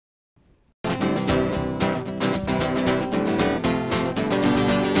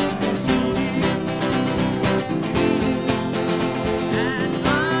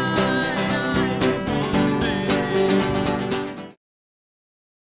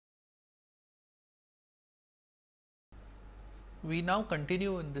We now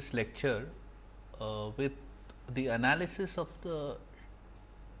continue in this lecture with the analysis of the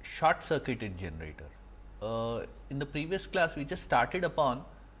short circuited generator. In the previous class, we just started upon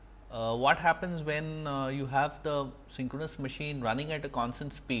what happens when you have the synchronous machine running at a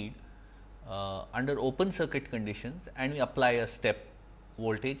constant speed under open circuit conditions, and we apply a step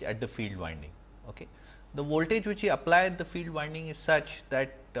voltage at the field winding. Okay. The voltage which we apply at the field winding is such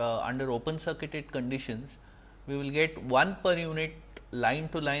that under open circuited conditions, we will get 1 per unit line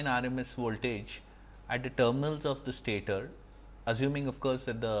to line RMS voltage at the terminals of the stator, assuming of course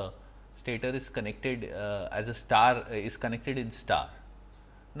that the stator is connected as a star is connected in star.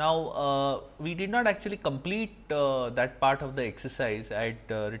 Now, we did not actually complete that part of the exercise. I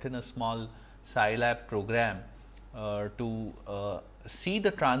had written a small Scilab program to see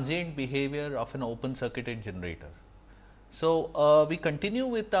the transient behavior of an open circuited generator. So, we continue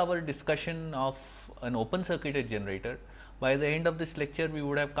with our discussion of an open circuited generator. By the end of this lecture, we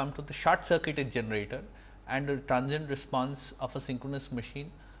would have come to the short circuited generator and the transient response of a synchronous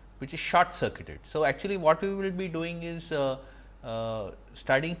machine, which is short circuited. So, actually what we will be doing is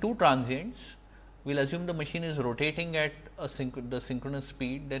studying two transients. We will assume the machine is rotating at a the synchronous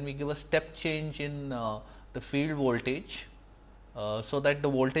speed, then we give a step change in the field voltage, so that the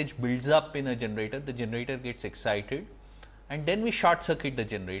voltage builds up in a generator, the generator gets excited, and then we short circuit the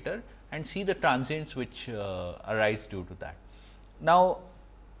generator and see the transients which arise due to that. Now,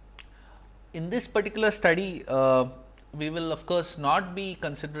 in this particular study, we will of course not be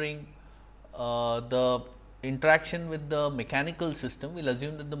considering the interaction with the mechanical system. We will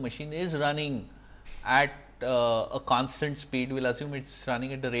assume that the machine is running at a constant speed. We will assume it is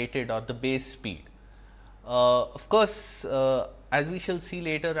running at the rated or the base speed. Of course, as we shall see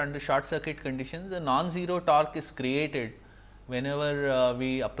later, under short circuit conditions, the non-zero torque is created whenever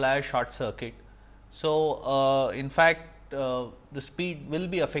we apply a short circuit. So, in fact, the speed will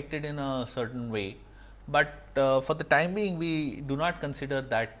be affected in a certain way, but for the time being we do not consider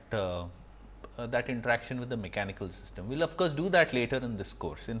that that interaction with the mechanical system. We will of course do that later in this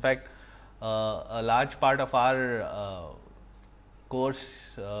course. In fact, a large part of our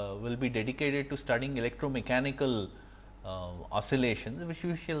course will be dedicated to studying electromechanical oscillations, which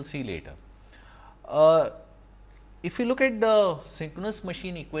we shall see later. If you look at the synchronous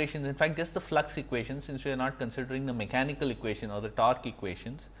machine equations, in fact, just the flux equations, since we are not considering the mechanical equation or the torque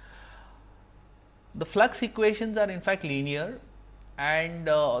equations, the flux equations are in fact linear, and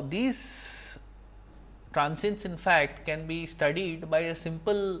these transients in fact can be studied by a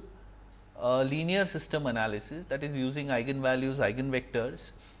simple linear system analysis, that is using eigenvalues,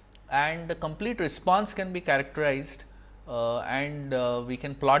 eigenvectors, and the complete response can be characterized and we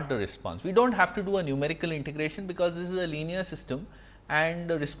can plot the response. We do not have to do a numerical integration, because this is a linear system and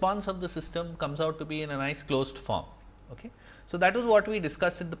the response of the system comes out to be in a nice closed form. Okay. So, that is what we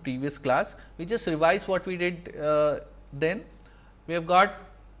discussed in the previous class. We just revised what we did then. We have got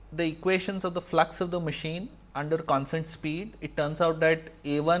the equations of the flux of the machine under constant speed. It turns out that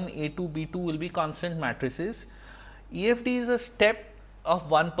A1, A2, B2 will be constant matrices. EFD is a step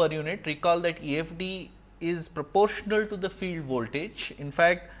of 1 per unit. Recall that EFD is proportional to the field voltage. In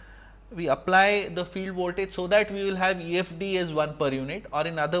fact, we apply the field voltage so that we will have EFD as 1 per unit, or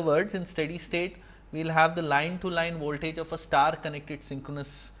in other words, in steady state we will have the line to line voltage of a star connected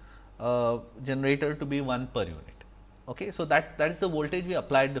synchronous generator to be 1 per unit. Okay. So, that is the voltage we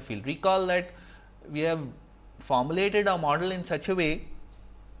applied the field. Recall that we have formulated our model in such a way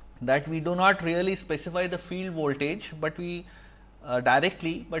that we do not really specify the field voltage, but we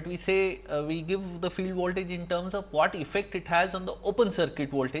directly, but we say we give the field voltage in terms of what effect it has on the open circuit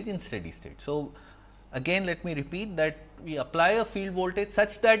voltage in steady state. So, again let me repeat that we apply a field voltage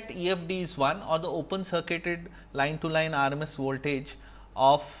such that EFD is 1, or the open circuited line to line RMS voltage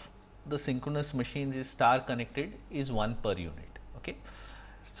of the synchronous machine is star connected is 1 per unit. Okay.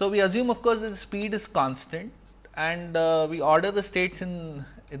 So, we assume of course that the speed is constant, and we order the states in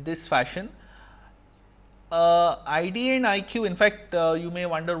this fashion. ID and IQ, in fact, you may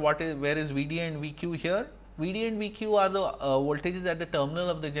wonder where is VD and VQ here. VD and VQ are the voltages at the terminal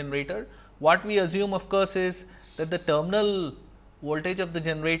of the generator. What we assume of course is that the terminal voltage of the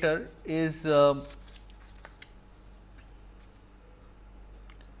generator is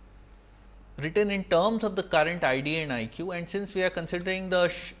written in terms of the current ID and IQ, and since we are considering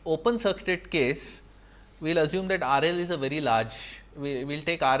the open circuited case, we will assume that RL is a very large, we will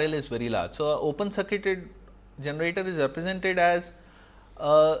take RL as very large. So, open circuited generator is represented as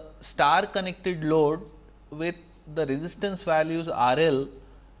a star connected load with the resistance values RL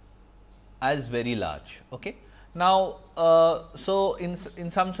as very large. Okay. Now, so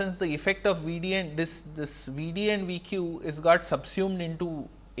in some sense the effect of VD and this VD and VQ is got subsumed into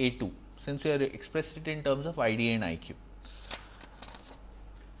A2, since we are expressed it in terms of ID and IQ.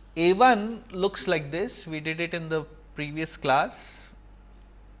 A1 looks like this, we did it in the previous class.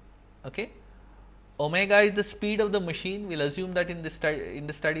 Okay. Omega is the speed of the machine. We will assume that in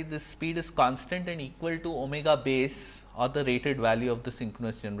this study this speed is constant and equal to omega base or the rated value of the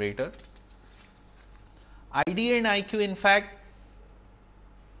synchronous generator. ID and IQ in fact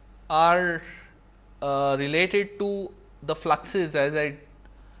are related to the fluxes, as I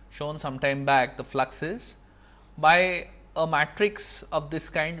shown some time back, the fluxes by a matrix of this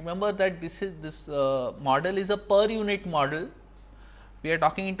kind. Remember that this model is a per unit model. We are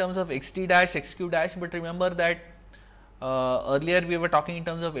talking in terms of XD dash, XQ dash, but remember that earlier we were talking in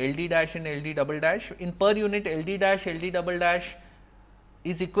terms of LD dash and LD double dash. In per unit, LD dash, LD double dash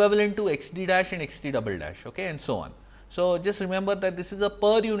is equivalent to XD dash and XD double dash, okay, and so on. So, just remember that this is a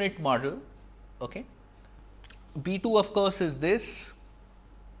per unit model. Okay. B2 of course is this.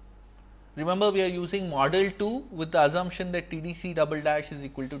 Remember we are using model 2 with the assumption that TDC double dash is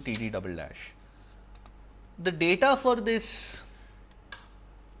equal to TD double dash. The data for this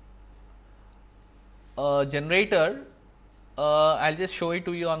generator, I will just show it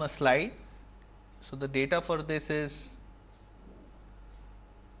to you on a slide. So, the data for this is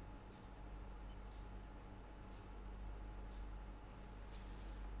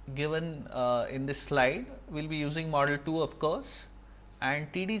given in this slide. We will be using model 2 of course,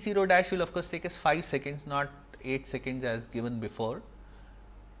 and TD 0 dash will of course take us 5 seconds, not 8 seconds as given before.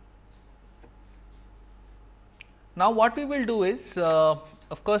 Now, what we will do is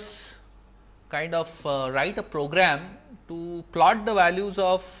of course, kind of write a program to plot the values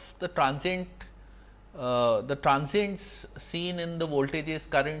of the transient, the transients seen in the voltages,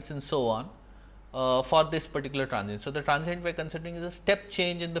 currents and so on for this particular transient. So, the transient we are considering is a step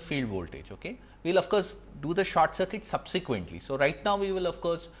change in the field voltage. Okay. We will of course do the short circuit subsequently. So, right now we will of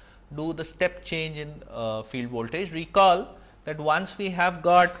course do the step change in field voltage. Recall that once we have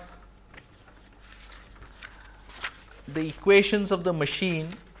got the equations of the machine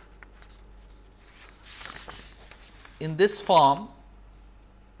in this form,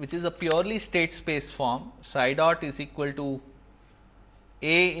 which is a purely state space form, psi dot is equal to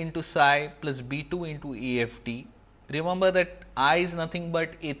A into psi plus B 2 into EFT. Remember that I is nothing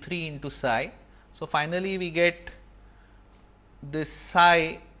but A 3 into psi. So, finally, we get this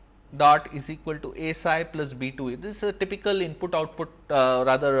psi dot is equal to A psi plus B 2. This is a typical input output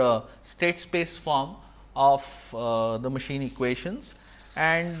rather state space form of the machine equations,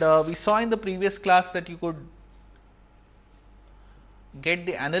 and we saw in the previous class that you could get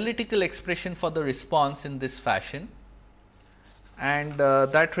the analytical expression for the response in this fashion, and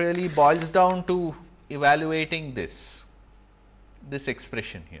that really boils down to evaluating this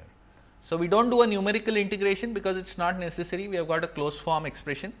expression here. So, we do not do a numerical integration because it is not necessary, we have got a closed form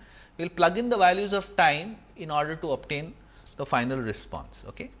expression. We will plug in the values of time in order to obtain the final response.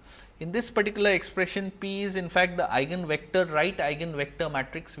 Okay. In this particular expression, P is in fact the eigenvector, right eigenvector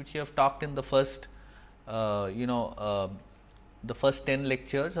matrix, which you have talked in the first the first 10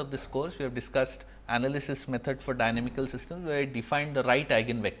 lectures of this course. We have discussed analysis method for dynamical systems, where I defined the right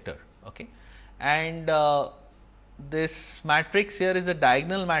eigenvector. Okay. And this matrix here is a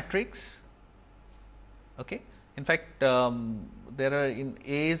diagonal matrix. Okay. In fact, there are in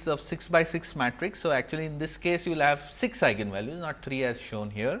A's of 6 by 6 matrix. So, actually in this case you will have 6 eigenvalues, not 3 as shown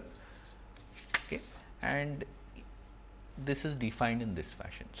here. Okay. And this is defined in this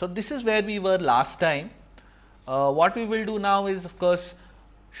fashion. So, this is where we were last time. What we will do now is of course,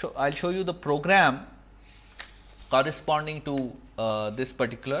 I will show you the program corresponding to this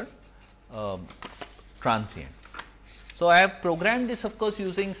particular transient. So, I have programmed this of course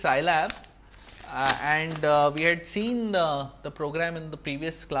using Scilab, and we had seen the program in the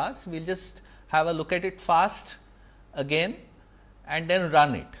previous class. We will just have a look at it fast again and then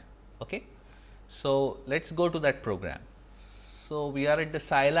run it. Okay. So, let us go to that program. So, we are at the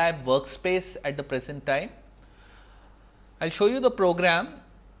Scilab workspace at the present time. I will show you the program.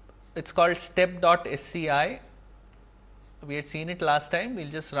 It is called step.sci. We had seen it last time. We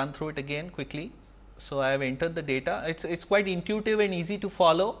will just run through it again quickly. So, I have entered the data. It is quite intuitive and easy to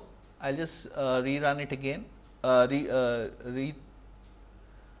follow. I will just rerun it again,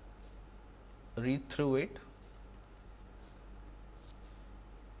 read through it.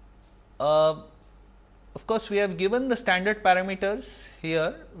 Of course, we have given the standard parameters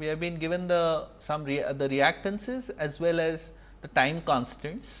here. We have been given the reactances as well as the time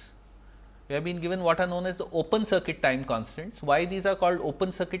constants. We have been given what are known as the open circuit time constants. Why these are called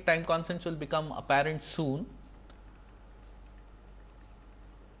open circuit time constants will become apparent soon.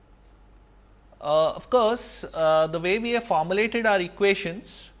 Of course, the way we have formulated our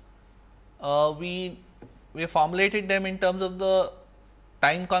equations, we have formulated them in terms of the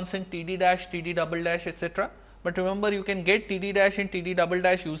time constant T d dash, T d double dash, etc. But remember, you can get T d dash and T d double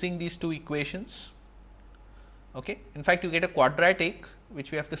dash using these two equations. Okay. In fact, you get a quadratic which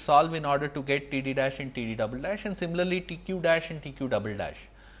we have to solve in order to get T d dash and T d double dash, and similarly T q dash and T q double dash.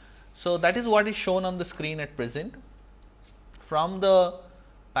 So, that is what is shown on the screen at present. From the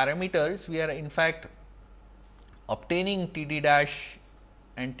parameters, we are in fact obtaining T d dash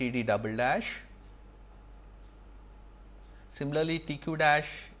and T d double dash, similarly T q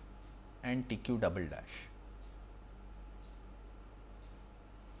dash and T q double dash.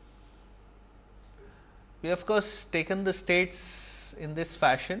 We have of course taken the states in this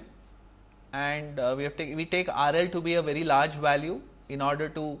fashion, and we take R L to be a very large value in order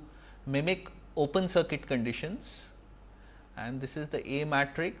to mimic open circuit conditions, and this is the A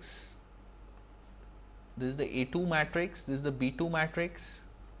matrix, this is the A2 matrix, this is the B2 matrix,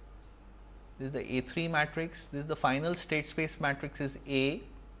 this is the A3 matrix, this is the final state space matrix is A.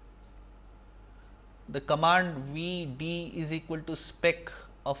 The command V D is equal to spec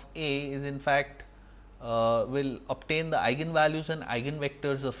of A is in fact will obtain the eigenvalues and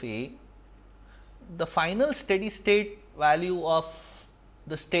eigenvectors of A. The final steady state value of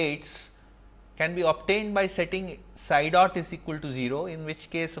the states can be obtained by setting psi dot is equal to 0, in which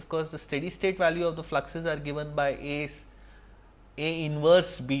case of course, the steady state value of the fluxes are given by A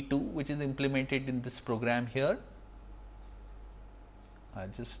inverse B 2, which is implemented in this program here. I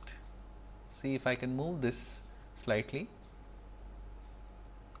will just see if I can move this slightly.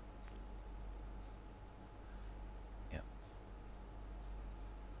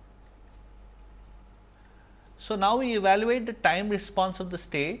 So, now we evaluate the time response of the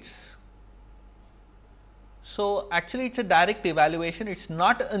states. So, actually it is a direct evaluation, it is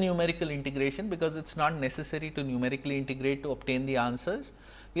not a numerical integration, because it is not necessary to numerically integrate to obtain the answers.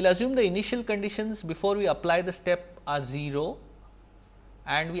 We will assume the initial conditions before we apply the step are 0,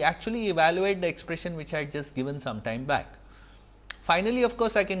 and we actually evaluate the expression which I had just given some time back. Finally, of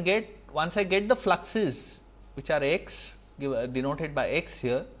course, I can get, once I get the fluxes which are x denoted by x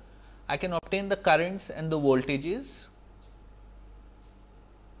here, I can obtain the currents and the voltages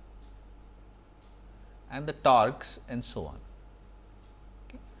and the torques and so on.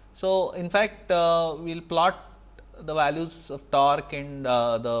 Okay. So, in fact, we will plot the values of torque and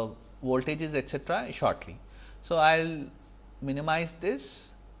the voltages etc. shortly. So, I will minimize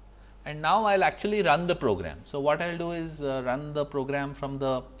this, and now I will actually run the program. So, what I will do is run the program from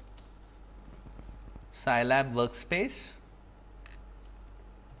the Scilab workspace,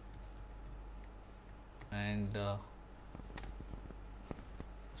 and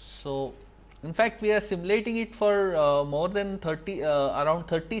so in fact, we are simulating it for more than 30 around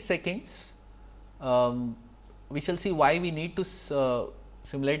 30 seconds. We shall see why we need to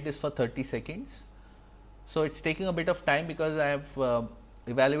simulate this for 30 seconds. So, it is taking a bit of time because I have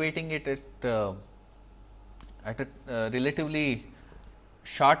evaluating it at a relatively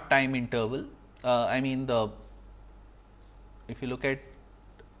short time interval. I mean if you look at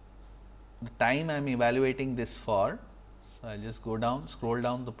the time I am evaluating this for. So, I will just go down, scroll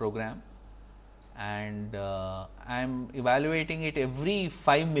down the program, and I am evaluating it every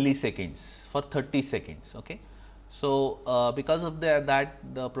 5 milliseconds for 30 seconds. Okay. So, because of that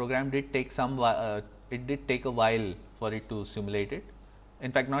the program did take it did take a while for it to simulate it,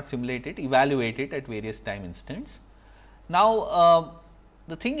 in fact not simulate it, evaluate it at various time instants. Now,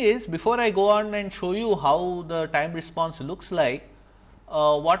 the thing is, before I go on and show you how the time response looks like,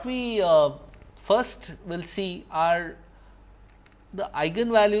 what we first will see are the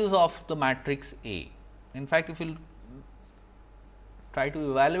eigenvalues of the matrix A. In fact, if you try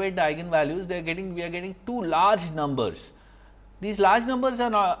to evaluate the eigenvalues, we are getting two large numbers. These large numbers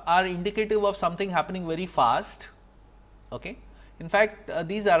are indicative of something happening very fast. Okay. In fact,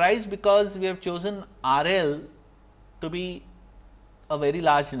 these arise because we have chosen R L to be a very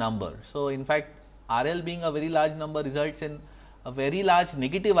large number. So, in fact, R L being a very large number results in a very large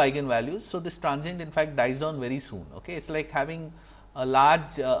negative eigenvalue. So, this transient in fact dies down very soon. Okay. It is like having a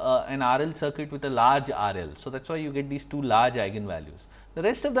large an R L circuit with a large R L. So, that is why you get these two large eigenvalues. The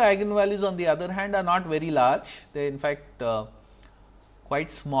rest of the eigenvalues on the other hand are not very large, they are in fact quite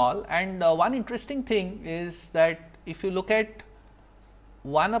small. And one interesting thing is that if you look at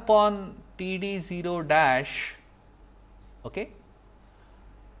 1 upon T d 0 dash, okay,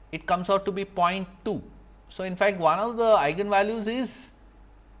 it comes out to be 0.2. So, in fact, one of the eigenvalues is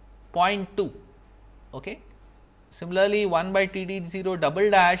 0.2. Okay. Similarly, 1 by T d 0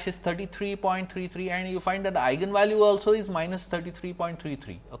 double dash is 33.33, and you find that the eigenvalue also is minus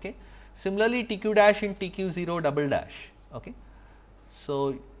 33.33. Okay. Similarly, T q dash in T q 0 double dash. Okay.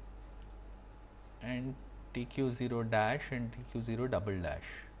 So, and T q 0 dash and T q 0 double dash.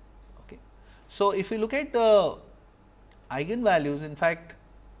 Okay. So, if you look at the eigenvalues, in fact,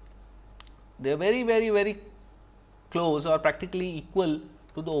 they are very close or practically equal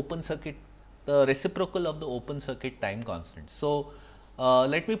to the open circuit, the reciprocal of the open circuit time constant. So,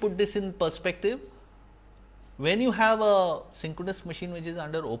 let me put this in perspective. When you have a synchronous machine which is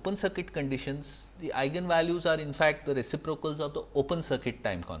under open circuit conditions, the eigenvalues are in fact the reciprocals of the open circuit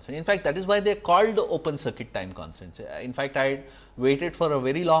time constant. In fact, that is why they are called the open circuit time constants. In fact, I had waited for a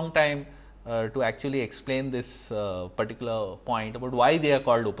very long time to actually explain this particular point about why they are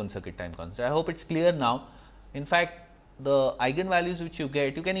called open circuit time constants. I hope it is clear now. In fact, the eigenvalues which you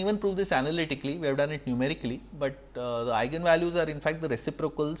get, you can even prove this analytically, we have done it numerically, but the eigenvalues are in fact the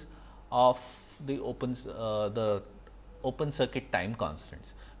reciprocals of the open circuit time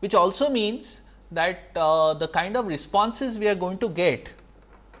constants, which also means that the kind of responses we are going to get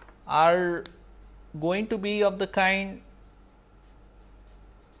are going to be of the kind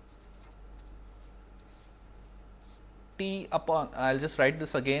T upon, I will just write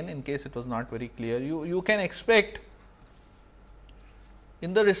this again in case it was not very clear. You can expect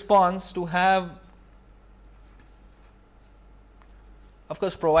in the response to have, of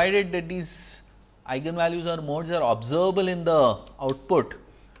course, provided that these eigenvalues or modes are observable in the output,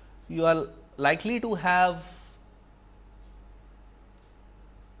 you are likely to have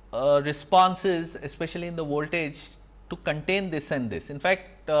responses, especially in the voltage, to contain this and this. In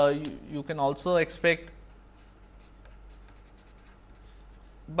fact, you can also expect,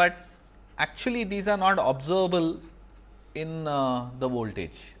 but actually these are not observable in the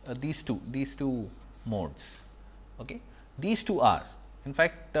voltage, these two modes. Okay. These two are, in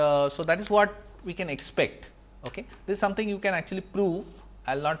fact, so that is what we can expect. Okay. This is something you can actually prove.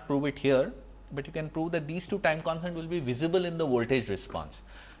 I will not prove it here, but you can prove that these two time constant will be visible in the voltage response.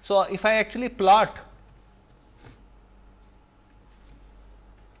 So, if I actually plot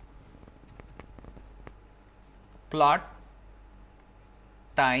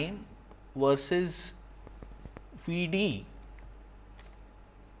time versus V d.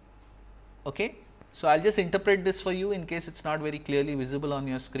 Okay. So, I will just interpret this for you in case it is not very clearly visible on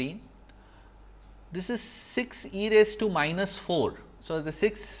your screen. This is 6 e raised to minus 4. So, the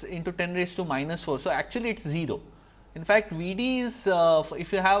 6 into 10 raised to minus 4. So, actually it is 0. In fact, V d is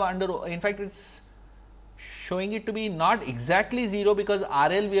if you have under, in fact, it is showing it to be not exactly 0, because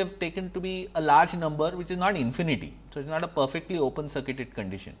R L we have taken to be a large number which is not infinity. So, it is not a perfectly open circuited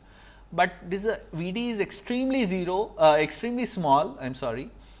condition, but this V d is extremely extremely small, I am sorry,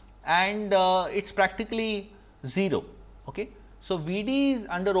 and it is practically 0. Okay. So, V d is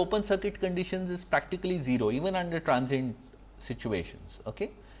under open circuit conditions is practically 0 even under transient situations.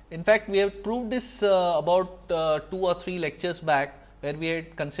 Okay. In fact, we have proved this about 2 or 3 lectures back, where we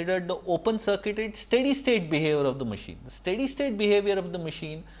had considered the open circuited steady state behavior of the machine. The steady state behavior of the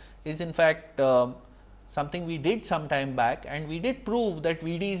machine is in fact something we did some time back, and we did prove that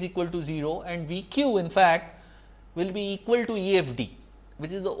V d is equal to 0 and V q in fact will be equal to E f d,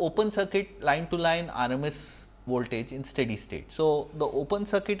 which is the open circuit line to line RMS voltage in steady state. So, the open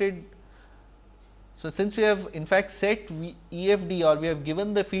circuited, so since we have in fact set E f d, or we have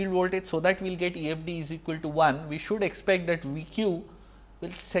given the field voltage so that we will get E f d is equal to 1, we should expect that V q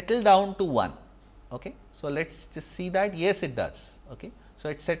will settle down to 1. Okay. So, let us just see that, yes it does. Okay. So,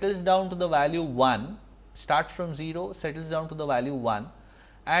 it settles down to the value 1, starts from 0, settles down to the value 1,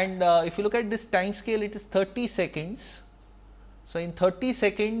 and if you look at this time scale, it is 30 seconds. So, in 30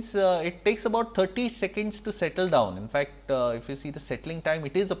 seconds, it takes about 30 seconds to settle down. In fact, if you see the settling time,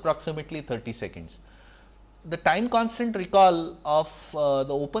 it is approximately 30 seconds. The time constant, recall, of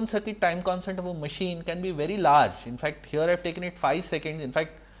the open circuit time constant of a machine can be very large. In fact, here I have taken it 5 seconds. In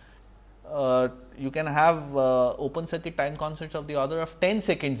fact, you can have open circuit time constants of the order of 10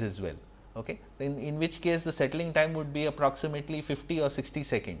 seconds as well. Okay. In which case the settling time would be approximately 50 or 60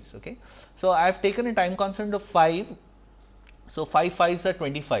 seconds. Okay. So, I have taken a time constant of 5. So, 5 5s are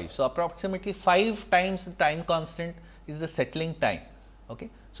 25. So, approximately 5 times the time constant is the settling time. Okay.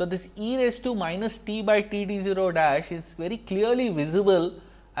 So, this e raised to minus t by t d 0 dash is very clearly visible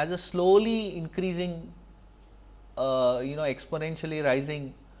as a slowly increasing exponentially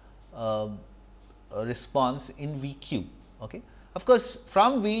rising response in V q. Okay. Of course,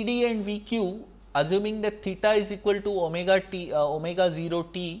 from V d and V q, assuming that theta is equal to omega 0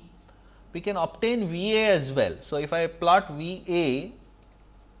 t, we can obtain V a as well. So, if I plot V a,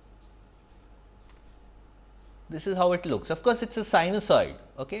 this is how it looks. Of course, it is a sinusoid,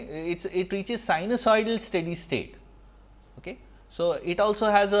 okay. It reaches sinusoidal steady state. Okay. So, it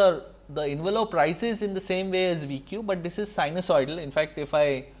also has the envelope rises in the same way as VQ, but this is sinusoidal. In fact, if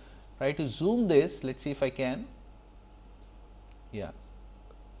I try to zoom this, let us see if I can. Yeah,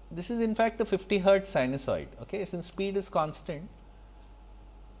 this is in fact a 50 hertz sinusoid, okay, since speed is constant.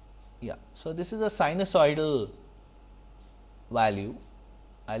 Yeah. So, this is a sinusoidal value.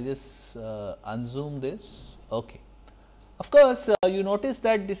 I will just unzoom this. Okay. Of course, you notice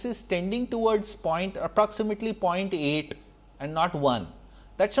that this is tending towards approximately 0.8 and not 1.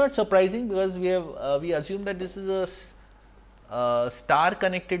 That is not surprising, because we assume that this is a star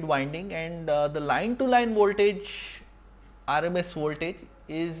connected winding, and the line to line voltage, RMS voltage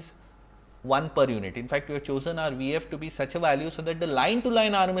is 1 per unit. In fact, we have chosen our Vf to be such a value, so that the line to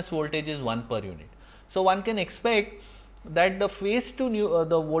line RMS voltage is 1 per unit. So, one can expect that the phase to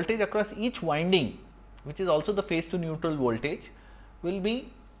the voltage across each winding, which is also the phase to neutral voltage, will be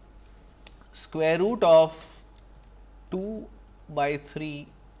square root of 2 by 3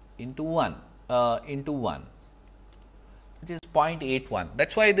 into 1 which is 0.81. That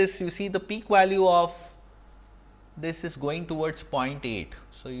is why this, you see the peak value of this is going towards 0.8.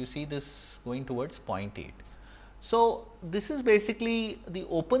 So, you see this going towards 0.8. So, this is basically the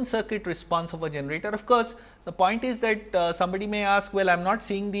open circuit response of a generator. Of course, the point is that somebody may ask, well, I am not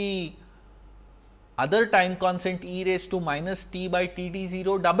seeing the other time constant e raised to minus t by t d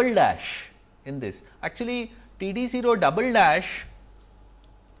 0 double dash in this. Actually, t d 0 double dash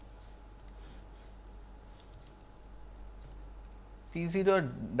t 0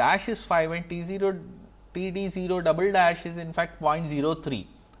 dash is 5 and t d 0 double dash is in fact 0.03.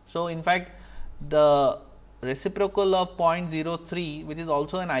 So, in fact, the reciprocal of 0.03, which is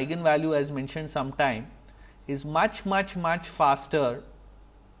also an eigenvalue as mentioned sometime, is much faster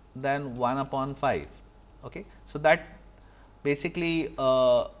than 1 upon 5. Okay. So, that basically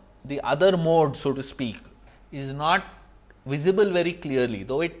the other mode, so to speak, is not visible very clearly,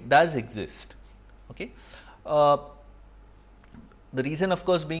 though it does exist. Okay. The reason, of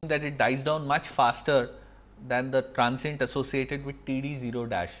course, being that it dies down much faster than the transient associated with T d 0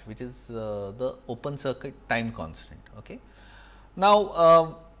 dash, which is the open circuit time constant. Okay.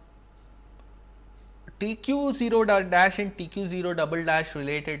 Now, T q 0 dash and T q 0 double dash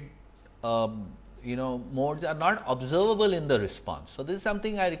related modes are not observable in the response. So, this is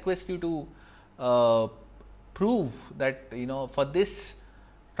something I request you to prove that for this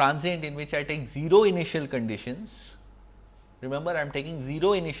transient in which I take 0 initial conditions. Remember, I am taking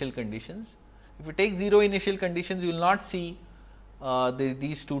 0 initial conditions. If you take 0 initial conditions, you will not see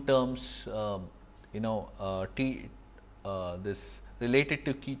these two terms, this related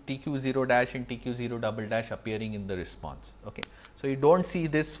to T q 0 dash and T q 0 double dash appearing in the response. Okay. So, you do not see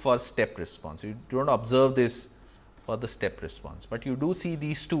this for step response, you do not observe this for the step response, but you do see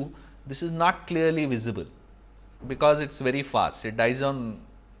these two. This is not clearly visible, because it is very fast, it dies down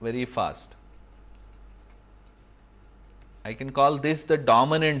very fast. I can call this the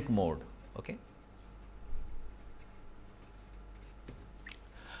dominant mode. Okay.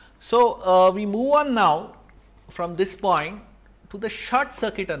 So, we move on now from this point to the short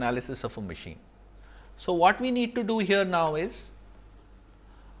circuit analysis of a machine. So, what we need to do here now is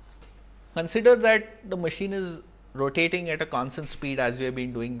consider that the machine is rotating at a constant speed as we have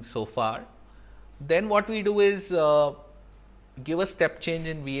been doing so far. Then what we do is give a step change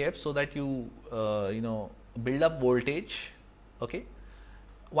in Vf, so that you build up voltage. Okay.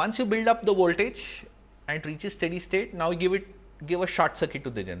 Once you build up the voltage and it reaches steady state, now give a short circuit to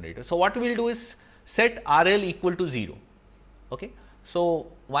the generator. So, what we will do is set RL equal to 0. Okay. So,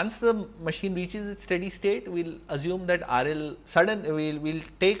 once the machine reaches its steady state, we will assume that we will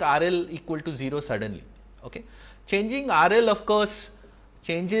take RL equal to 0 suddenly. Okay. Changing RL, of course,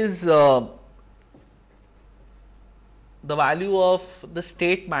 changes the value of the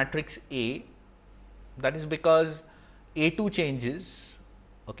state matrix A. That is because A2 changes.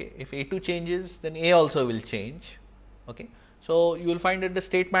 Okay. If A2 changes, then A also will change. Okay. So, you will find that the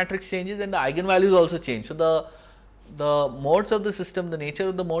state matrix changes and the eigenvalues also change. So, the modes of the system, the nature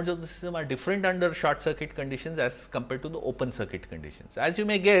of the modes of the system are different under short circuit conditions as compared to the open circuit conditions. As you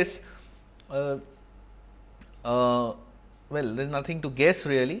may guess, well, there is nothing to guess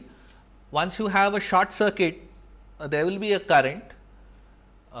really. Once you have a short circuit, there will be a current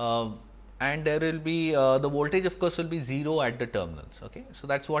and there will be the voltage, of course, will be 0 at the terminals. Okay. So,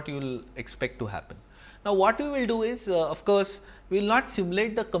 that is what you will expect to happen. Now, what we will do is of course, we will not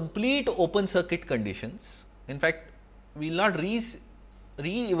simulate the complete open circuit conditions. In fact, we will not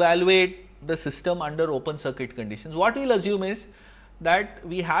re-evaluate the system under open circuit conditions. What we will assume is that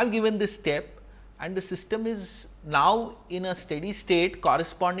we have given this step and the system is now in a steady state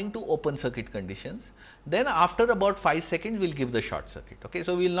corresponding to open circuit conditions. Then after about 5 seconds we will give the short circuit. Okay.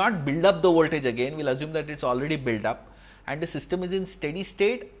 So, we will not build up the voltage again, we will assume that it is already built up and the system is in steady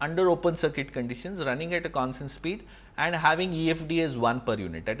state under open circuit conditions running at a constant speed and having EFD as 1 per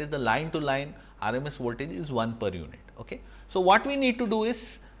unit, that is the line to line RMS voltage is 1 per unit. Okay. So, what we need to do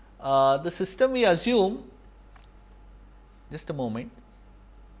is the system we assume, just a moment,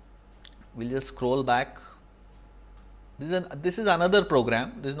 we will just scroll back. This is another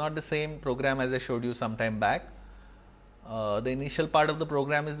program, this is not the same program as I showed you some time back. The initial part of the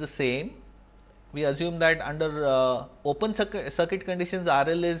program is the same. We assume that under open circuit conditions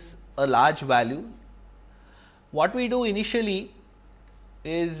RL is a large value. What we do initially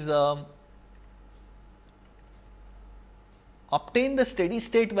is obtain the steady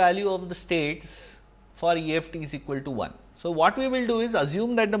state value of the states for EFT is equal to 1. So, what we will do is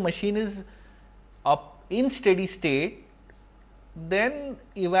assume that the machine is up in steady state, then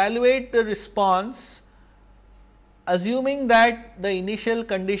evaluate the response assuming that the initial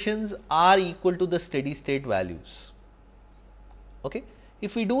conditions are equal to the steady state values. Okay.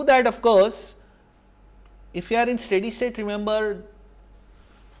 If we do that, of course, if you are in steady state, remember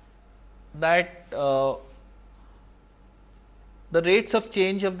that the rates of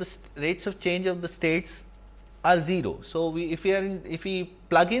change of the states are 0. So, if we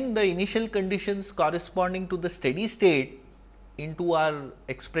plug in the initial conditions corresponding to the steady state into our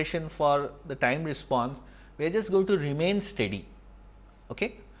expression for the time response, we are just going to remain steady.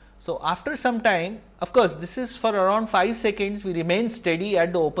 Okay. So, after some time, of course, this is for around 5 seconds we remain steady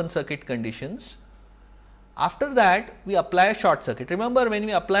at the open circuit conditions. After that we apply a short circuit. Remember, when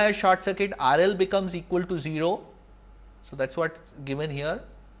we apply a short circuit, RL becomes equal to 0. So, that is what is given here.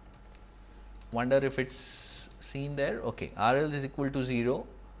 Wonder if it is seen there. Okay. RL is equal to 0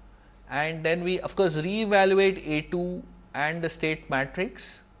 and then we of course reevaluate A2 and the state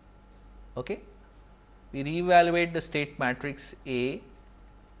matrix. Okay. We reevaluate the state matrix A,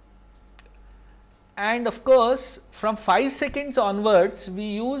 and of course, from 5 seconds onwards we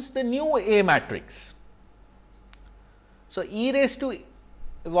use the new A matrix. So, e raised to,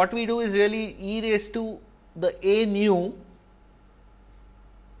 what we do is really e raised to the A new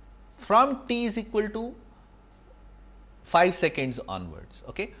from t is equal to 5 seconds onwards.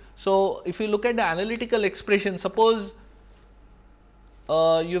 Okay. So, if you look at the analytical expression, suppose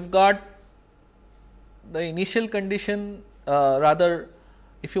you have got the initial condition, rather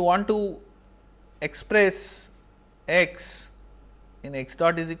if you want to express x in x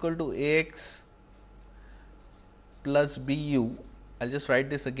dot is equal to A x plus B u, I will just write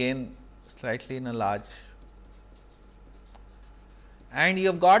this again slightly in a large, and you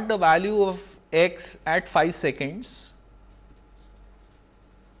have got the value of x at 5 seconds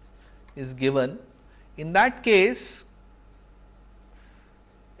is given. In that case,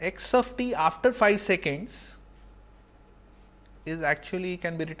 x of t after 5 seconds is actually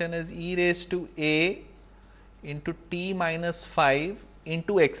can be written as e raised to a into t minus 5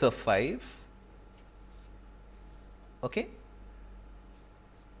 into x of 5. Okay,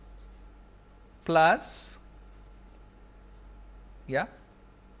 plus 5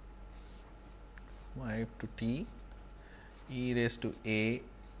 to t e raised to a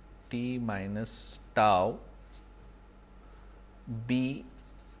t minus tau b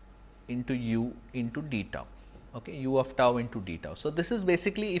into u into d tau. Okay, u of tau into d tau. So, this is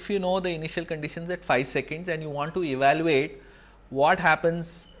basically if you know the initial conditions at 5 seconds and you want to evaluate what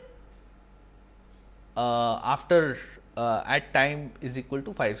happens after at time is equal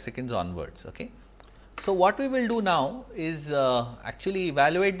to 5 seconds onwards. Okay. So, what we will do now is actually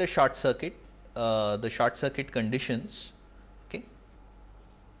evaluate the short circuit conditions. Okay.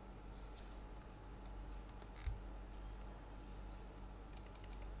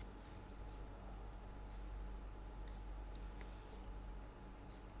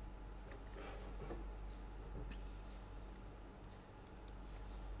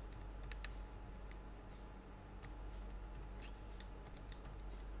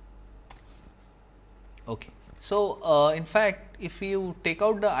 Okay. So, in fact, if you take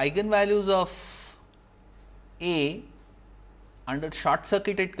out the eigenvalues of A under short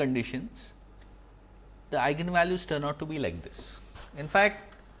circuited conditions, the eigenvalues turn out to be like this. In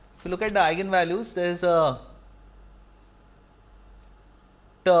fact, if you look at the eigenvalues, there is a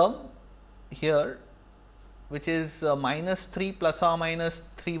term here which is minus 3 plus or minus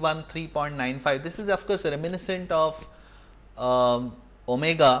 313.95. This is of course reminiscent of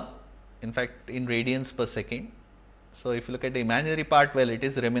omega, in fact in radians per second. So, if you look at the imaginary part, well, it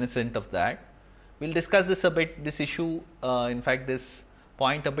is reminiscent of that. We will discuss this a bit, this issue in fact this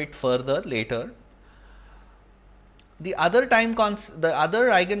point a bit further later. the other the other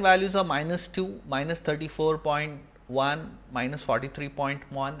eigenvalues are -2, -34.1,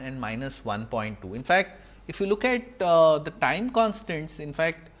 -43.1 and -1.2. In fact, if you look at the time constants, in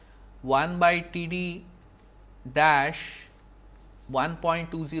fact 1 by T d dash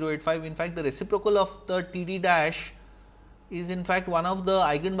 1.2085, in fact the reciprocal of the T d dash is in fact one of the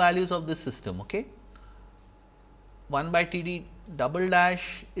eigenvalues of this system. Okay. 1 by T d double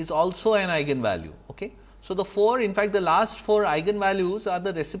dash is also an eigenvalue. Okay. So, the 4, in fact the last 4 eigenvalues are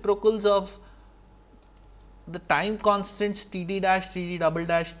the reciprocals of the time constants T d dash, T d double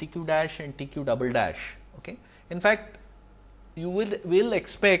dash, T q dash and T q double dash. Okay. In fact, you will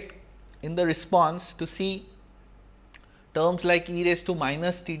expect in the response to see terms like e raised to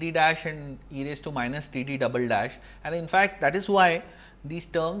minus T d dash and e raised to minus T d double dash, and in fact that is why these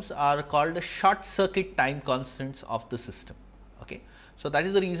terms are called the short circuit time constants of the system. Okay. So, that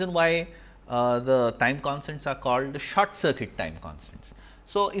is the reason why the time constants are called the short circuit time constants.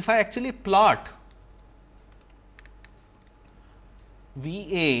 So, if I actually plot V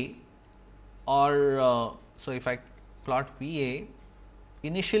A or so if I plot V A,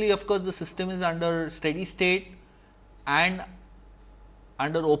 initially of course, the system is under steady state and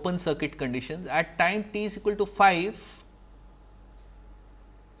under open circuit conditions. At time t is equal to 5,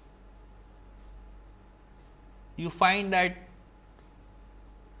 you find that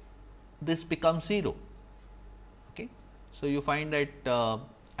this becomes 0. Okay. So, you find that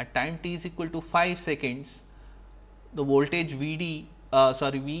at time t is equal to 5 seconds, the voltage V d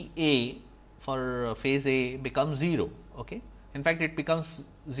V A for phase A becomes 0. Okay. In fact, it becomes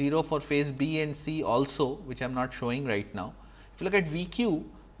 0 for phase B and C also, which I am not showing right now. If you look at V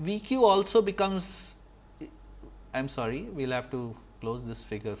q also becomes, I am sorry, we will have to close this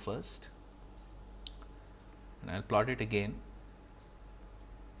figure first and I will plot it again.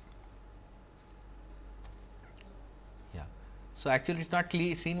 Yeah. So, actually it is not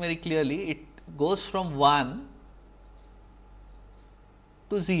seen very clearly, it goes from 1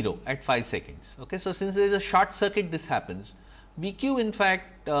 to 0 at 5 seconds. Okay. So, since there is a short circuit, this happens. V q in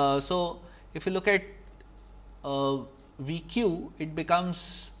fact, so if you look at V q, it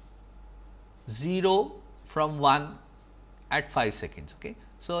becomes 0 from 1 at 5 seconds. Okay.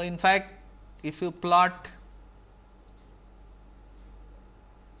 So, in fact, if you plot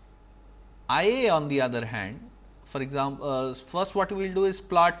I A on the other hand, for example, first what we will do is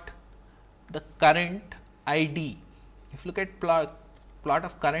plot the current I D. If you look at plot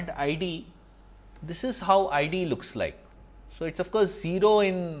of current I D, this is how I D looks like. So, it is of course 0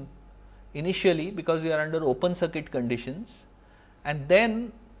 in initially, because you are under open circuit conditions, and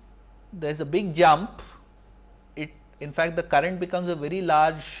then there is a big jump. It in fact, the current becomes a very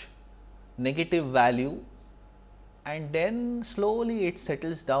large negative value, and then slowly it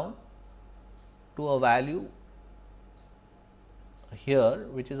settles down to a value here,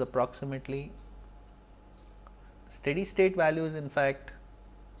 which is approximately steady state value is in fact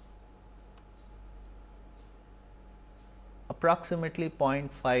approximately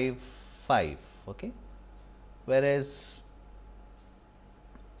 0.55, okay, whereas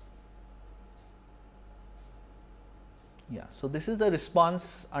yeah. So, this is the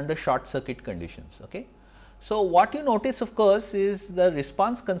response under short circuit conditions. Okay. So, what you notice of course, is the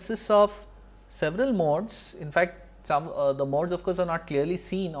response consists of several modes. In fact, some the modes of course are not clearly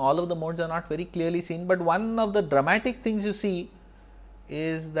seen, all of the modes are not very clearly seen, but one of the dramatic things you see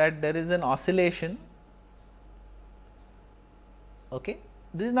is that there is an oscillation. Okay.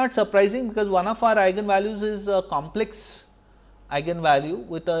 This is not surprising, because one of our eigenvalues is a complex eigenvalue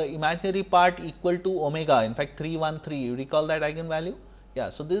with a imaginary part equal to omega, in fact 313, you recall that eigenvalue? Yeah.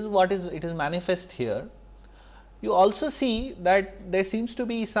 So, this is what it is manifest here. You also see that there seems to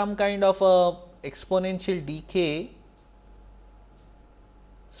be some kind of a exponential decay.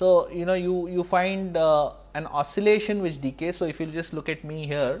 So, you find an oscillation which decays. So, if you just look at me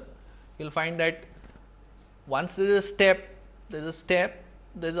here, you will find that once there is a step,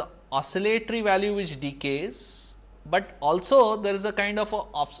 there is an oscillatory value which decays, but also there is a kind of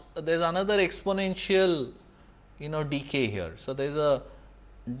there is another exponential decay here. So, there is a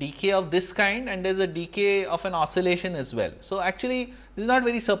decay of this kind and there is a decay of an oscillation as well. So, actually this is not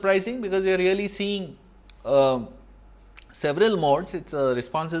very surprising, because you are really seeing several modes. Its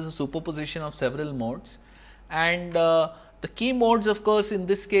response is a superposition of several modes, and the key modes of course in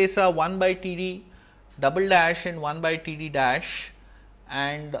this case are 1 by T d double dash and 1 by T d dash,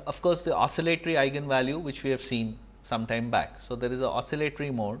 and of course the oscillatory eigenvalue which we have seen some time back. So, there is a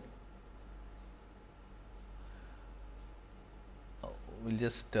oscillatory mode. We will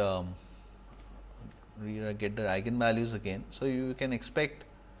just get the eigenvalues again. So, you can expect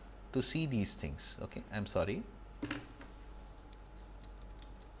to see these things. Okay. I am sorry.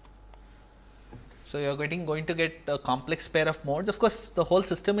 So, you are going to get a complex pair of modes. Of course, the whole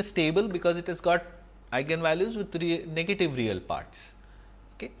system is stable because it has got eigenvalues with negative real parts.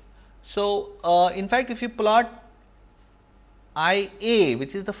 Okay. So, in fact, if you plot I A,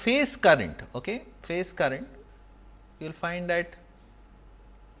 which is the phase current, okay, phase current, you will find that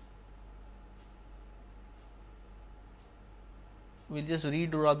we will just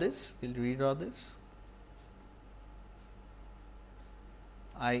redraw this, we will redraw this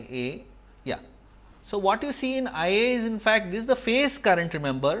I A, yeah. So, what you see in I A is in fact, this is the phase current,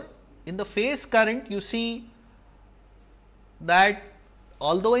 remember. In the phase current, you see that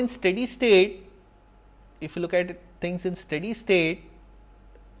although in steady state, if you look at things in steady state,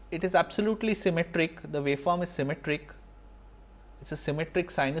 it is absolutely symmetric, the waveform is symmetric, it is a symmetric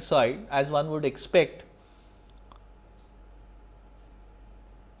sinusoid as one would expect.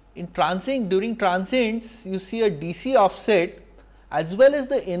 In transient, during transients, you see a DC offset as well as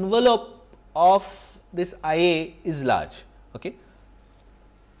the envelope of this I A is large. Okay.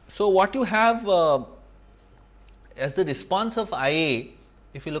 So, what you have as the response of I A,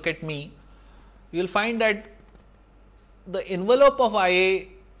 if you look at me, you will find that the envelope of I A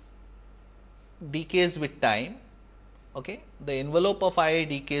decays with time, okay. The envelope of I A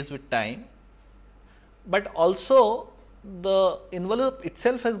decays with time, but also the envelope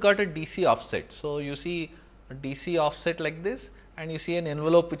itself has got a DC offset. So, you see a DC offset like this, and you see an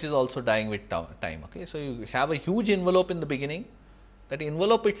envelope which is also dying with time. Okay. So, you have a huge envelope in the beginning, that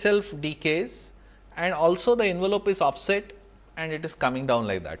envelope itself decays, and also the envelope is offset and it is coming down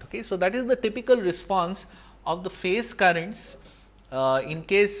like that. Okay. So, that is the typical response of the phase currents in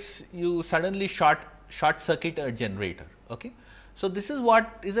case you suddenly short circuit a generator. Okay. So, this is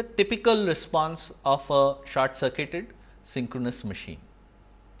what is a typical response of a short circuited synchronous machine.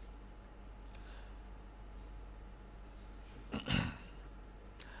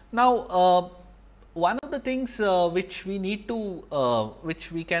 Now, one of the things which we need to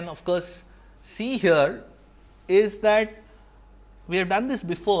which we can of course see here is that we have done this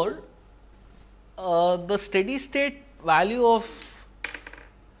before. The steady state value of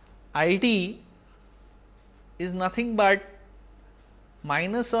I d is nothing but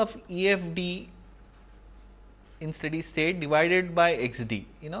minus of E f d in steady state divided by x d.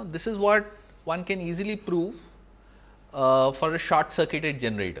 This is what one can easily prove for a short circuited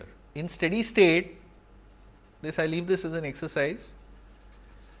generator. In steady state, this I leave this as an exercise,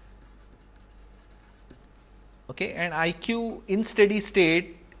 okay, and I q in steady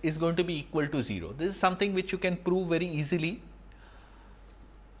state is going to be equal to 0. This is something which you can prove very easily.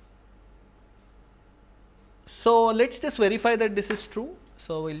 So, let us just verify that this is true.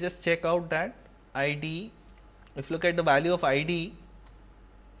 So, we will just check out that I d, if you look at the value of I d,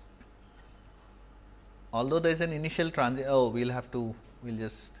 although there is an initial transit, we will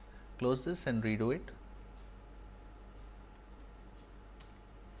just close this and redo it.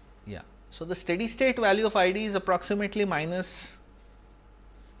 Yeah. So, the steady state value of I d is approximately minus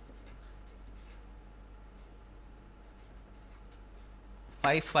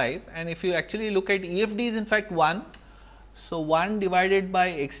 .55, and if you actually look at E f d is in fact 1. So, 1 divided by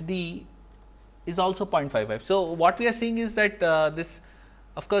x d is also 0.55. So, what we are seeing is that this,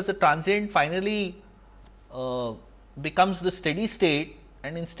 of course, the transient finally becomes the steady state,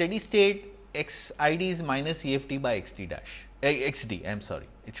 and in steady state x I d is minus E f d by x d dash x d, I am sorry,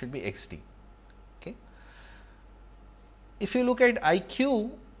 it should be x d. Okay. If you look at I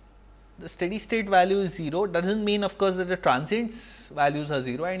q, the steady state value is 0, does not mean of course that the transients values are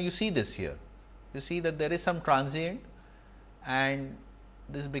 0, and you see this here. You see that there is some transient and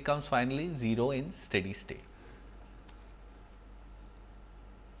this becomes finally 0 in steady state.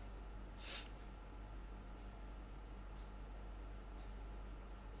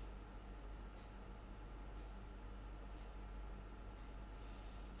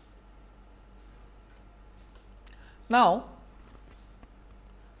 Now,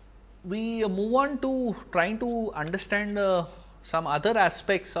 we move on to trying to understand some other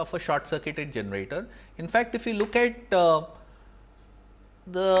aspects of a short circuited generator. In fact, if you look at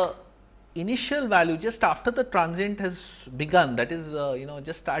the initial value just after the transient has begun, that is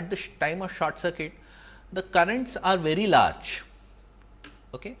just at the time of short circuit, the currents are very large.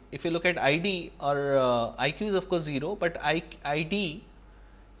 Okay. If you look at I d or I q is of course 0, but I d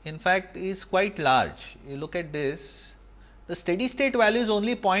in fact is quite large. You look at this, the steady state value is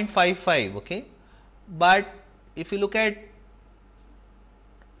only 0.55, okay, but if you look at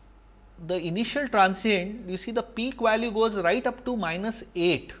the initial transient, you see the peak value goes right up to minus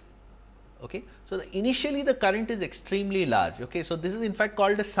 8. Okay. So, initially the current is extremely large. Okay. So, this is in fact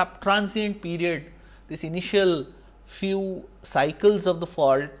called a subtransient period, this initial few cycles of the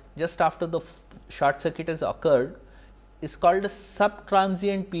fault just after the short circuit has occurred is called a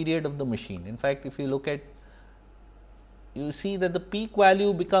subtransient period of the machine. In fact, if you look at, you see that the peak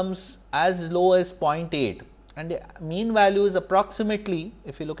value becomes as low as 0.8 and the mean value is approximately,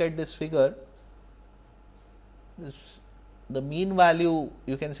 if you look at this figure, the mean value,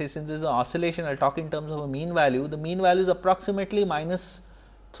 you can say, since this is an oscillation, I will talk in terms of a mean value, the mean value is approximately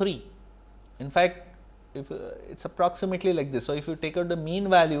 -3. In fact, if it is approximately like this. So, if you take out the mean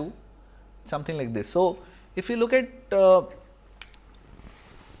value, something like this. So, if you look at the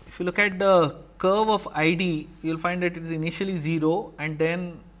curve of ID, you will find that it is initially 0 and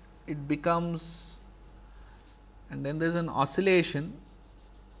then it becomes, and then there is an oscillation,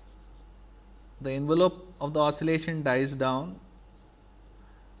 the envelope of the oscillation dies down,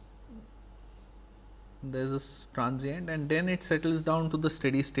 there is a transient and then it settles down to the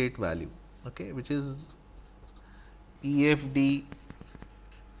steady state value, okay, which is EFD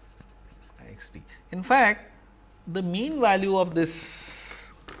XD. In fact, the mean value of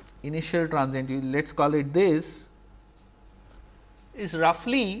this initial transient, let us call it this, is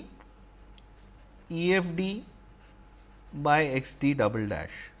roughly EFD by XD double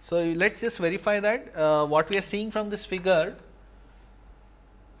dash. So, let us just verify that what we are seeing from this figure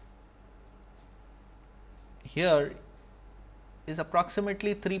here is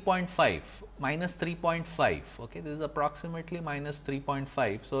approximately 3.5, minus 3.5. Okay, this is approximately minus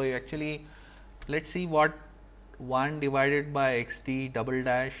 3.5. So, actually let us see what 1 divided by XD double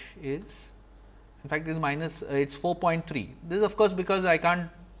dash is. In fact, this is minus, it is 4.3. This is of course, because I can't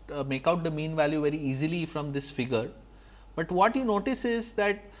make out the mean value very easily from this figure. But what you notice is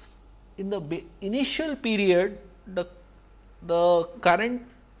that in the initial period, the current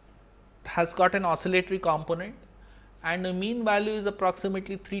has got an oscillatory component and the mean value is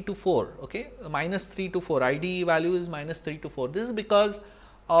approximately 3 to 4, okay, minus 3 to 4, IDE value is minus 3 to 4. This is because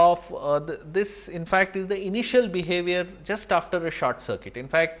of this, in fact, is the initial behavior just after a short circuit. In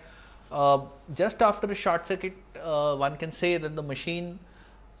fact, just after a short circuit, one can say that the machine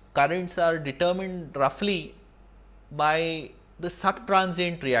currents are determined roughly by the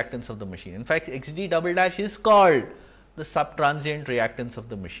subtransient reactance of the machine. In fact, XD double dash is called the subtransient reactance of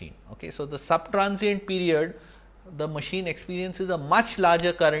the machine. Okay. So, the subtransient period, the machine experiences a much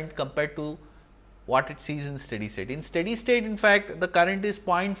larger current compared to what it sees in steady state. In steady state, in fact, the current is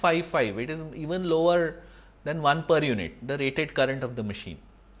 0.55, it is even lower than 1 per unit, the rated current of the machine.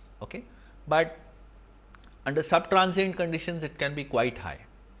 Okay. But under subtransient conditions, it can be quite high.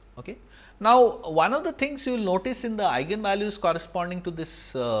 Okay. Now, one of the things you will notice in the eigenvalues corresponding to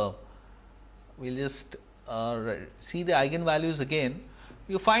this, we will just see the eigenvalues again.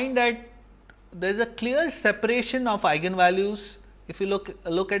 You find that there is a clear separation of eigenvalues. If you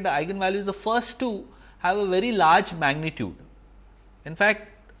look at the eigenvalues, the first two have a very large magnitude. In fact,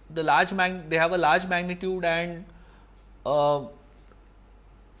 they have a large magnitude and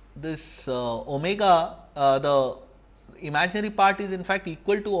this omega, the imaginary part is in fact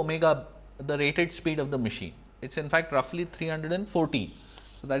equal to omega, the rated speed of the machine. It is in fact roughly 340.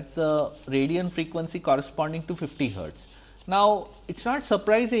 So, that is the radian frequency corresponding to 50 hertz. Now, it is not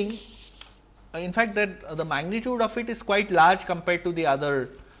surprising, in fact, that the magnitude of it is quite large compared to the other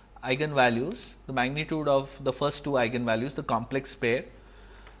eigenvalues, the magnitude of the first two eigenvalues, the complex pair.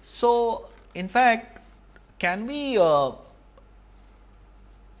 So, in fact, can we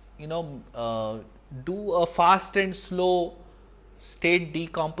do a fast and slow state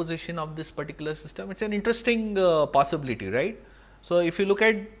decomposition of this particular system? It is an interesting possibility, right. So, if you look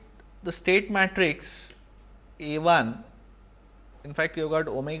at the state matrix A1, in fact, you have got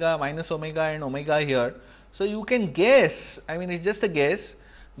omega, minus omega and omega here. So, you can guess, I mean it is just a guess,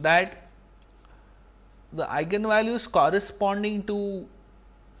 that the eigenvalues corresponding to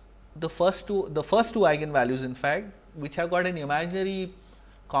the first two eigenvalues, in fact, which have got an imaginary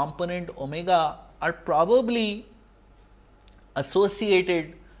component omega, are probably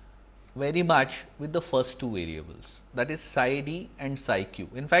associated very much with the first two variables, that is psi d and psi q.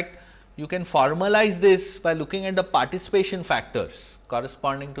 In fact, you can formalize this by looking at the participation factors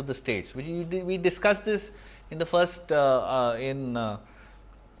corresponding to the states, which we discussed this in the first around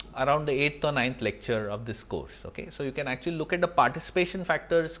the 8th or 9th lecture of this course. Okay. So, you can actually look at the participation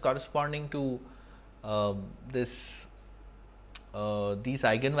factors corresponding to these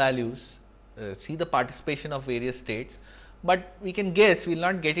eigenvalues, see the participation of various states, but we can guess, we will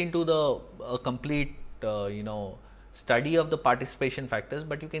not get into the complete study of the participation factors,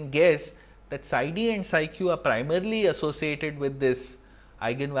 but you can guess that psi d and psi q are primarily associated with this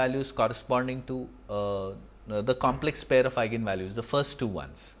eigenvalues corresponding to the complex pair of eigenvalues, the first two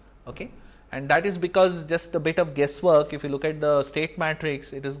ones. Okay. And that is because just a bit of guesswork, if you look at the state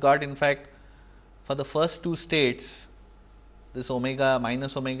matrix, it has got in fact for the first two states, this omega,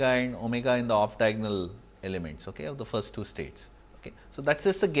 minus omega and omega in the off diagonal elements, okay, of the first two states. Okay. So, that is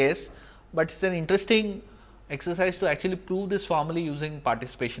just a guess, but it is an interesting exercise to actually prove this formally using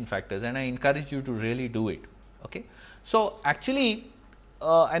participation factors, and I encourage you to really do it. Okay. So, actually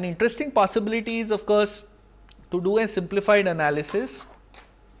an interesting possibility is of course to do a simplified analysis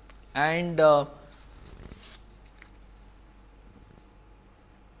and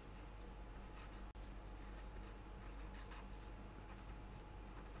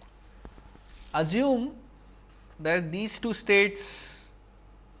assume that these two states,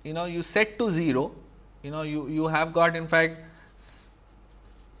 you set to 0, you have got in fact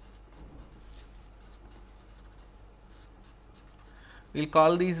we will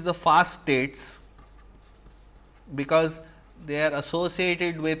call these the fast states, because they are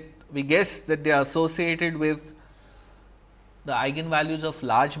associated with, we guess that they are associated with the eigenvalues of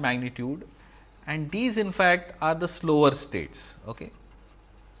large magnitude, and these in fact are the slower states. Okay.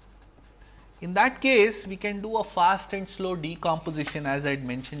 In that case, we can do a fast and slow decomposition, as I had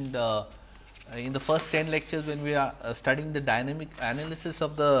mentioned in the first 10 lectures when we are studying the dynamic analysis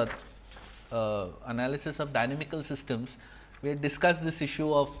of the dynamical systems. We had discussed this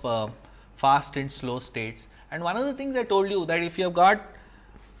issue of fast and slow states, and one of the things I told you that if you have got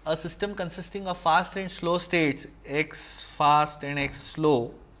a system consisting of fast and slow states, x fast and x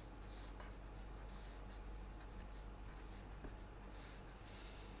slow,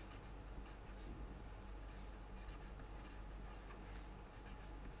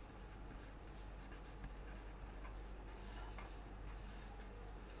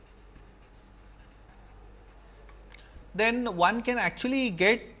 then one can actually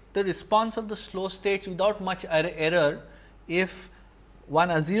get the response of the slow states without much error if one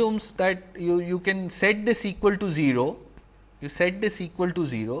assumes that you can set this equal to 0, you set this equal to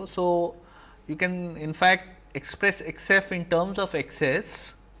 0. So, you can in fact express x f in terms of x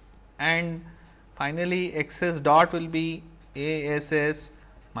s, and finally, x s dot will be a s s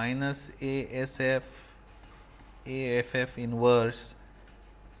minus a s f a f f inverse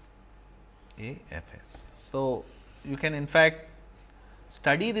a f s. So, you can in fact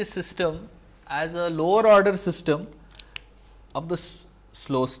study this system as a lower order system of the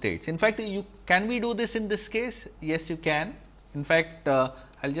slow states. In fact, can we do this in this case? Yes, you can. In fact, I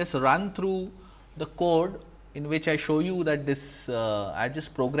will just run through the code in which I show you that this I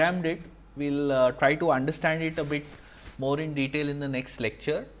just programmed it. We will try to understand it a bit more in detail in the next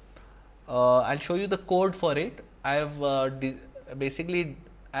lecture. I will show you the code for it. I have basically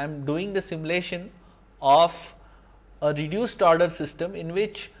I am doing the simulation of a reduced order system in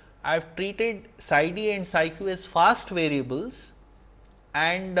which I have treated psi d and psi q as fast variables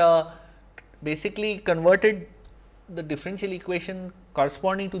and basically converted the differential equation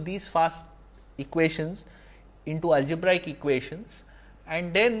corresponding to these fast equations into algebraic equations,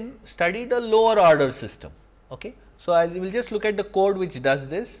 and then studied a lower order system. Okay. So, I will just look at the code which does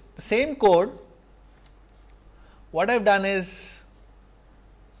this. The same code, what I have done is,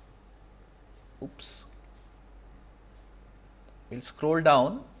 we will scroll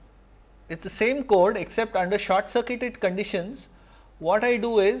down, it is the same code except under short circuited conditions. What I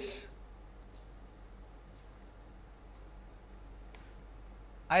do is,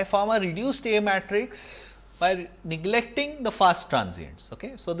 I form a reduced A matrix by neglecting the fast transients.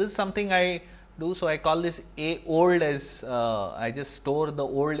 Okay. So, this is something I do. So, I call this A old as I just store the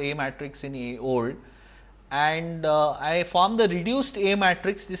old A matrix in A old, and I form the reduced A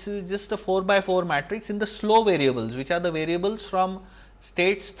matrix. This is just a 4 by 4 matrix in the slow variables, which are the variables from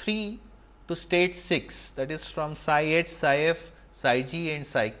states 3 to state 6, that is from psi h, psi f, psi g and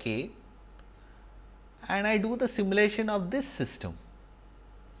psi k, and I do the simulation of this system.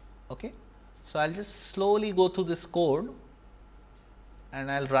 Okay. So, I will just slowly go through this code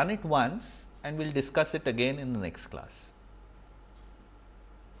and I will run it once and we will discuss it again in the next class.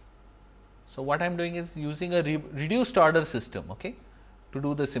 So, what I am doing is using a reduced order system, okay, to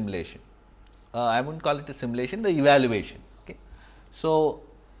do the simulation. I would not call it a simulation, the evaluation. Okay. So,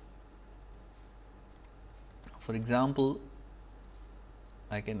 for example,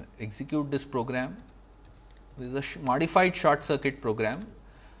 I can execute this program. This is a modified short circuit program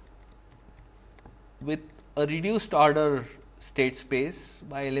with a reduced order state space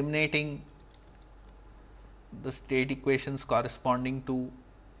by eliminating the state equations corresponding to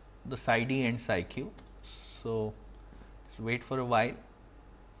the psi d and psi q. So, just wait for a while.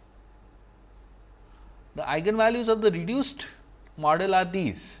 The eigenvalues of the reduced model are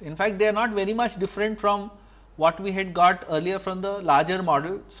these. In fact, they are not very much different from what we had got earlier from the larger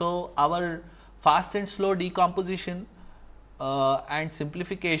model. So, our fast and slow decomposition and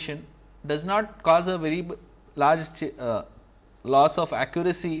simplification does not cause a very large loss of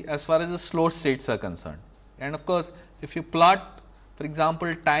accuracy as far as the slow states are concerned. And of course, if you plot for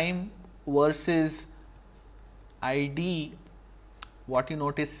example, time versus I d, what you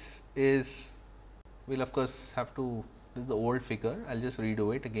notice is, we will of course have to, this is the old figure, I will just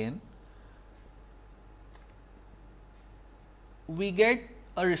redo it again. We get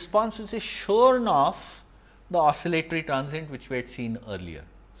a response which is shorn of the oscillatory transient which we had seen earlier.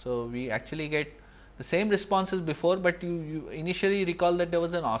 So, we actually get the same response as before, but you initially recall that there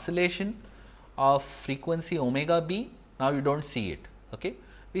was an oscillation of frequency omega b, now you do not see it. Okay.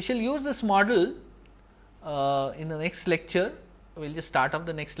 We shall use this model in the next lecture. We will just start off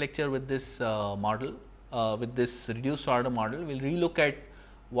the next lecture with this model, with this reduced order model. We will relook at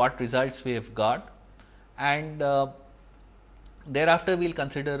what results we have got, and thereafter we will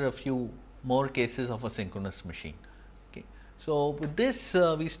consider a few more cases of a synchronous machine. Okay. So, with this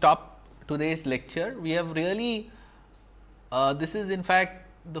we stop today's lecture. We have really, this is in fact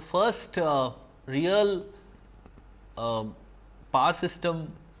the first real power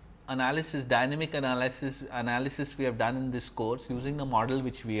system analysis, dynamic analysis we have done in this course using the model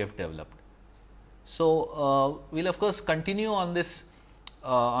which we have developed. So, we will of course continue on this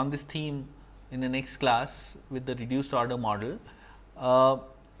theme in the next class with the reduced order model.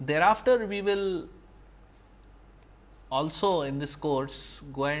 Thereafter, we will also in this course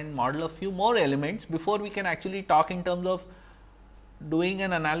go and model a few more elements before we can actually talk in terms of doing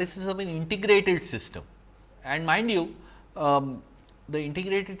an analysis of an integrated system. And mind you, the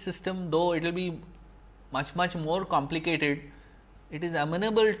integrated system, though it will be much more complicated, it is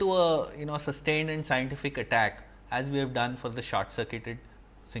amenable to a sustained and scientific attack as we have done for the short circuited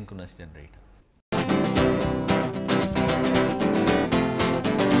synchronous generator.